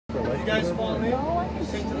guys follow me. You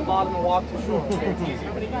sink to the bottom and walk to shore. Okay, it's easy.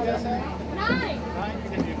 How many do you guys have? 9. 9. You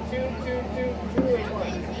can do 2, 2, 2, 2, and 1.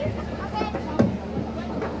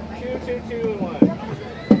 2, 2, 2, and 1.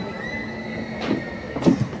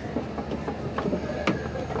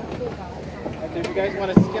 Okay, if you guys want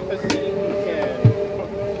to skip a scene, you can.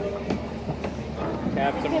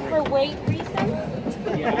 Have some. Is it for weight reasons?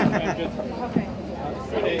 Yeah, I'm just. Okay.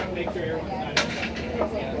 So they make sure everyone's not.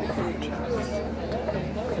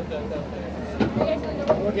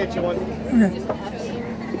 We'll get you one.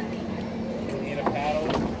 Need a paddle.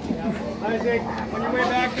 Isaac, on your way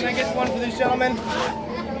back, can I get one for this gentleman?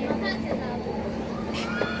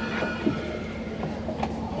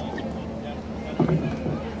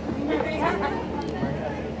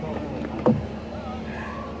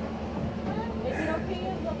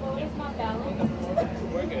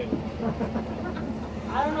 We're good.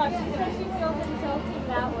 I don't know, she said she feels insulting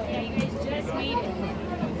that way. Yeah, you guys just made it.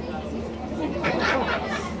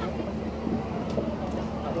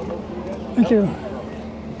 Thank you.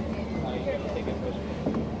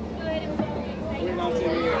 We're not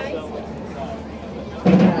seeing yourself.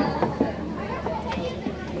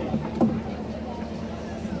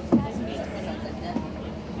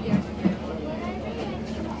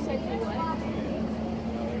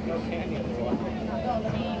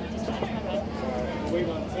 Wait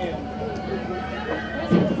on 10.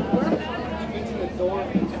 Into the door in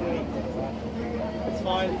between. It's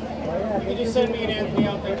fine. You can just send me and Anthony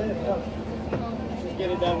out there. Just get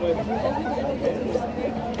it done with.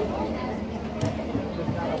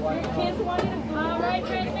 Alright,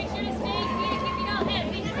 friends, make sure to stay seated. Keep your nose head.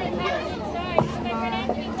 Feet to the back inside. Just like right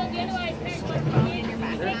Anthony told you otherwise. Parents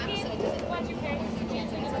watch your kids. Take kids. Watch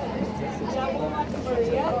your parents.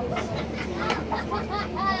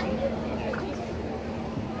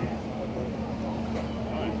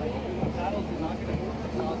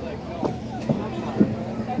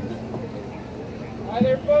 Hi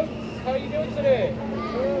there, folks. How are you doing today?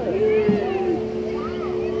 Good.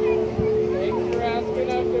 Thanks for asking.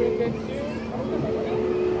 I'm doing good too.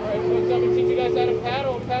 Alright, folks, I'm going to teach you guys how to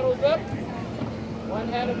paddle. Paddles up. One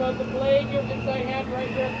hand above the blade, your inside hand right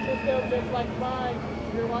there at the pistol, just like mine.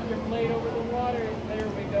 You want your blade over the water. There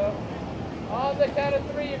we go. On the count of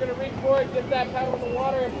 3, you're going to reach forward, get that paddle in the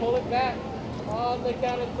water, and pull it back. On the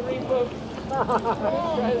count of 3, folks. Let's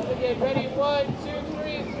try this again. Ready? 1, 2,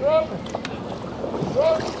 3. Stroke.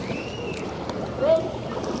 Stroke. Stroke.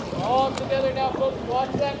 All together now, folks.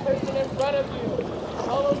 Watch that person in front of you.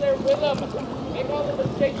 Follow their rhythm. Make all the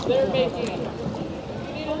mistakes they're making. If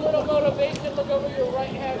you need a little motivation, look over your right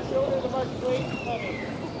hand shoulder. The mark waist coming.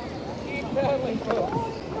 Keep paddling, folks.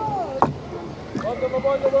 Welcome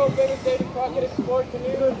aboard the world famous Davy Crockett Explorer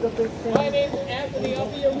Canoes. My name's Anthony. I'll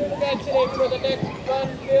be your route guide today for the next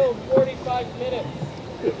fun-filled 45 minutes.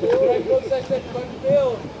 Right, folks, I said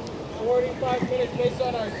fun-filled 45 minutes based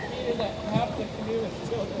on our speed and that half the canoe is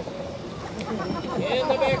children. In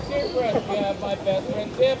the back seat for us, we have my best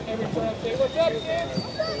friend Tim. Every turn I say, what's up, Tim?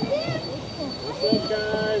 What's up,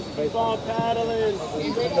 guys? Baseball paddling. He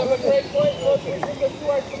brings up a great point, folks. He brings us to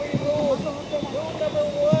our 3 rules. Rule number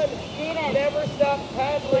 1. Never stop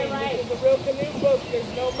paddling. This is a real canoe, folks. There's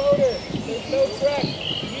no motor. There's no track.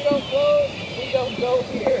 If you don't go, we don't go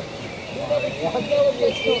here. Rule number 2, no, it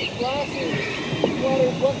gets no splashing.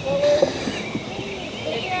 Water's what color?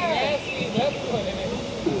 It's nasty. That's what it is.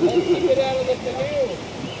 Let's keep it out of the canoe.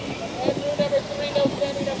 And rule number 3, no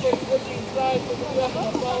standing up or switching sides. If you have to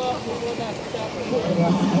fall off, we will not stop you.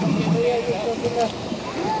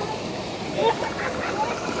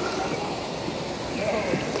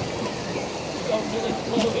 Really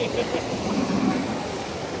slowly.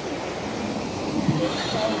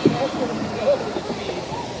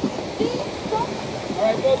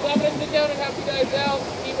 Alright, folks, I'm going to sit down and help you guys out.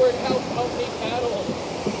 Keyword help me paddle.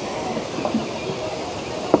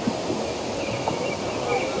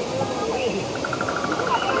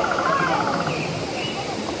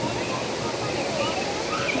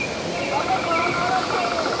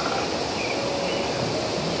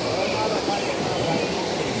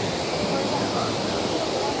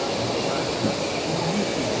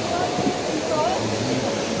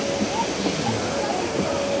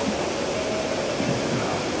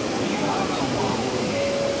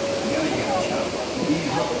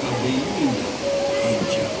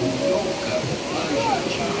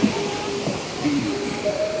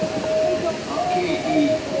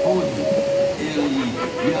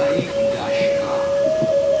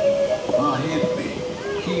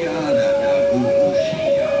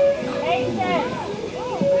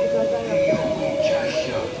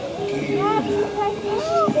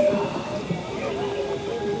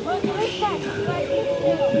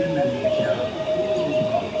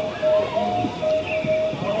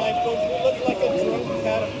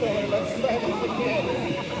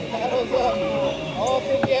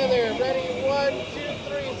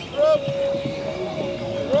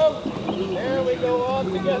 All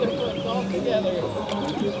together, folks, all together.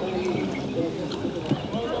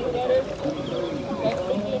 What that is? That's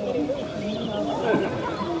Mickey and Minnie Moose.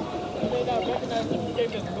 You may not recognize them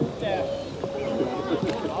shaped as moose staff.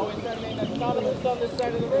 Always try to make that not a moose on this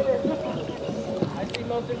side of the river. I see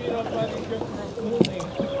most of you don't find these trips for losing.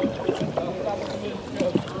 Don't stop at the moose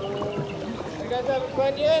trip. You guys having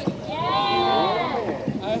fun yet? Yeah!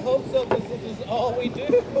 I hope so, because this is all we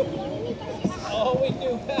do. All we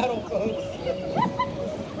do, paddle, folks.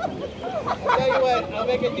 I'll tell you what, I'll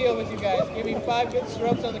make a deal with you guys. Give me 5 good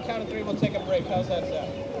strokes on the count of 3, we'll take a break. How's that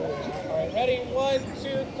sound? All right, ready? 1,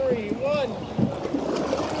 2, 3. 1, 2,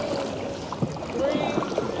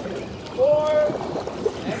 3, 4,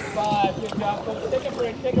 and 5. Good job, folks. Take a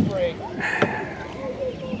break, take a break.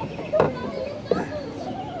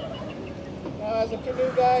 Now, as a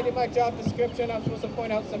canoe guide, in my job description, I'm supposed to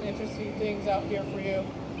point out some interesting things out here for you.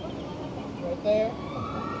 Right there.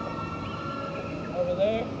 Over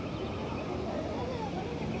there.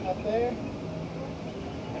 Up there.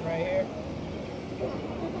 And right here.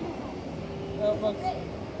 Well, folks,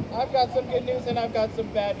 I've got some good news and I've got some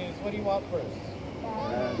bad news. What do you want first?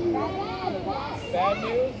 Bad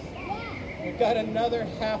news? We've got another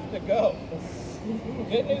half to go.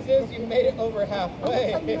 Good news is you made it over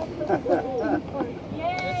halfway. The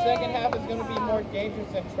second half is going to be more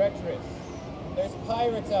dangerous and treacherous. There's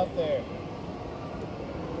pirates out there.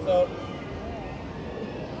 So,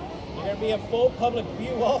 you're going to be a full public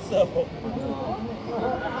view also.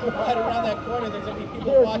 Right around that corner, there's going to be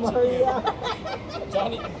people watching you.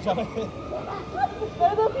 Johnny.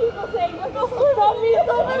 They're the people saying, look how sweet on me is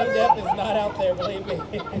over Johnny there. Depp is not out there, believe me.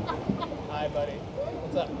 Hi, buddy.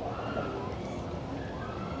 What's up?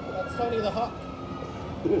 That's Tony the Hawk.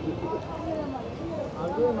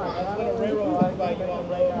 That's when a railroad goes by you on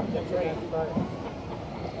the train.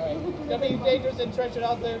 Alright, it's going to be dangerous and treacherous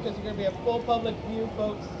out there because you're going to be a full public view,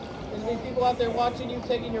 folks. There's going to be people out there watching you,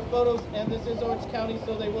 taking your photos, and this is Orange County,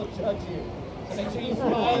 so they will judge you. So make sure you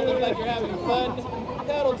smile, look like you're having fun,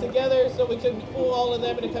 paddle together so we can fool all of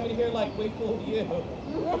them into coming here like we fooled you.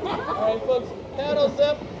 Alright, folks, paddles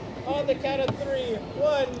up on the count of 3.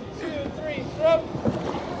 1, 2, 3, stroke.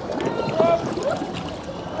 Stroke.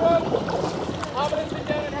 Stroke. I'm going to sit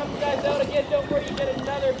down and help you guys out again. Don't worry, you get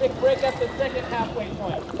another big break at the second halfway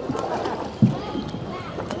point.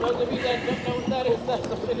 For those of you that don't know what that is, that's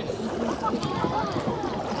the finish.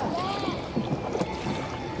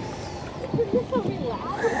 You're so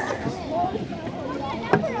relaxed.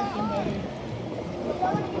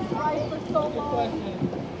 For so long.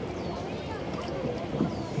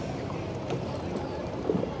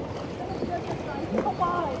 Come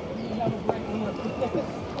on.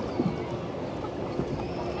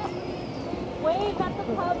 Wave at the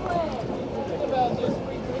public. Think about this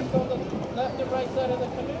free drinks on the left and right side of the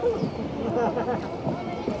canoe.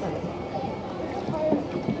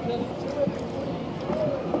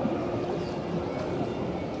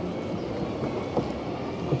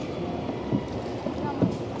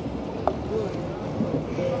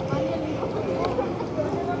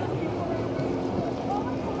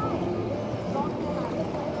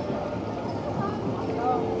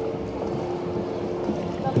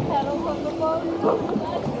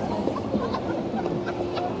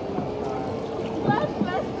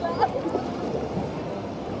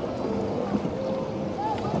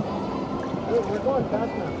 We're going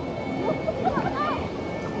fast now.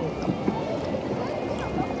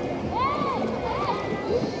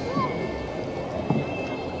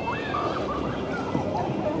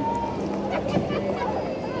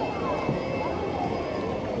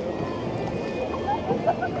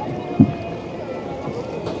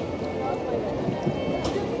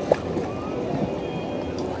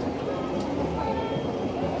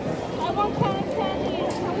 I want cotton candy.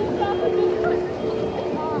 Can we stop and do this?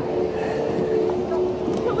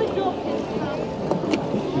 Can we do a pit stop?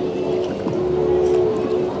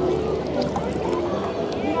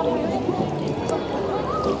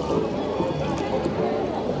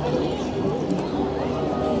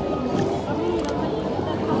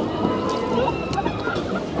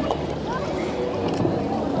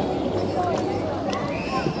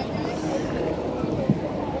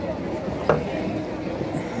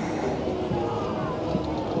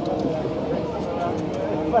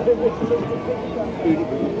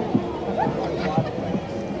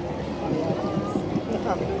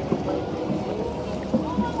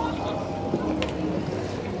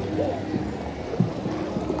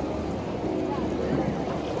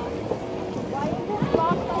 Why is it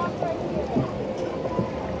blocked off right here?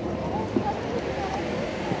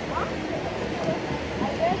 I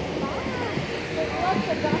guess not. Look,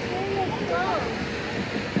 the back area is closed.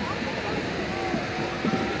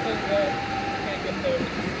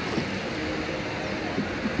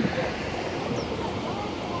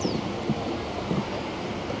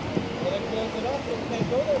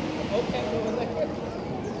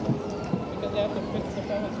 The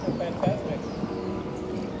fellas were fantastic.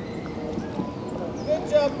 Good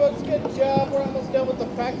job, folks. Good job. We're almost done with the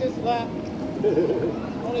practice lap.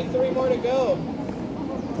 Only 3 more to go.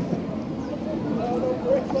 No, don't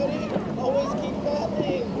break, buddy. Always keep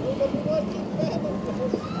paddling. Rule number 1, keep paddling.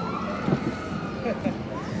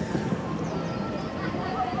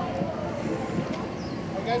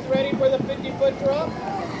 Are you guys ready for the 50-foot drop?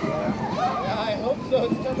 Yeah, I hope so.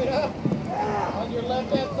 It's coming up. On your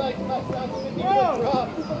left-hand side, come down 50-foot drop.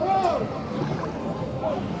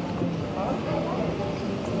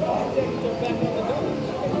 Check your back on the door.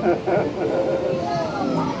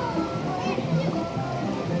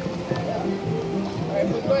 Alright,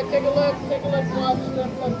 let's go ahead and take a look. Take a look, watch them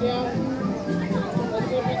come down. Let's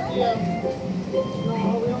see if we see them. Oh,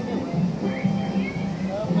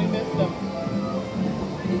 we missed them.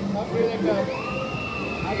 Up here they come.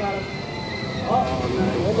 I got him. Uh-oh,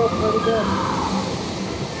 man. They look pretty good.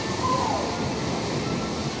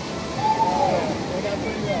 Alright, they got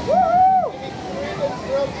pretty good. Woo! Give me 3 good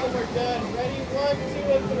strokes and we're done. Ready? 1, 2,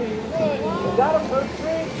 and 3. 1. We got him for 3, 2.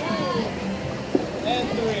 And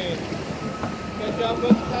 3. Good job, put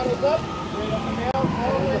the paddles up. Straight up and down.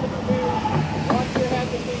 All the way to the canoe. Watch your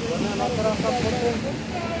hands and fingers. I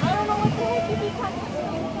don't know what the heck to be talking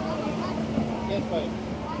about. Yes, buddy.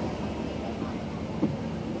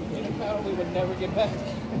 In a paddle, we would never get back.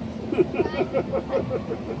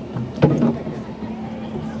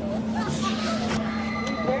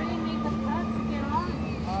 Barely made the cuts to get on.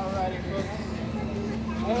 Alrighty, folks.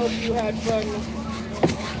 I hope you had fun.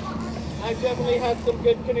 I've definitely had some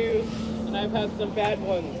good canoes, and I've had some bad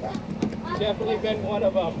ones. Definitely been one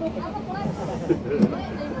of them.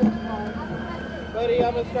 Buddy,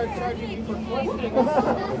 I'm going to start charging you for questioning.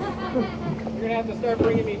 You're going to have to start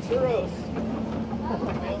bringing me churros.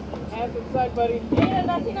 Hands inside, buddy. Yeah,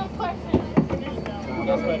 that's enough questions.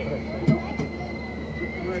 Yes, buddy.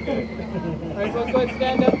 We're good. Alright, folks, go ahead and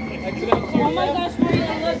stand up. Exit out to your Oh my left. gosh,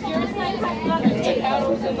 Maria, look, your side has got There's it. the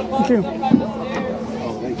paddles in the box up by the stairs.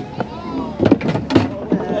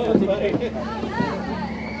 Close, buddy.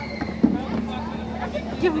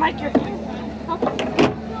 Give Mike your hand.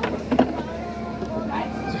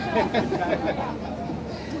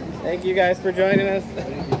 Thank you guys for joining us.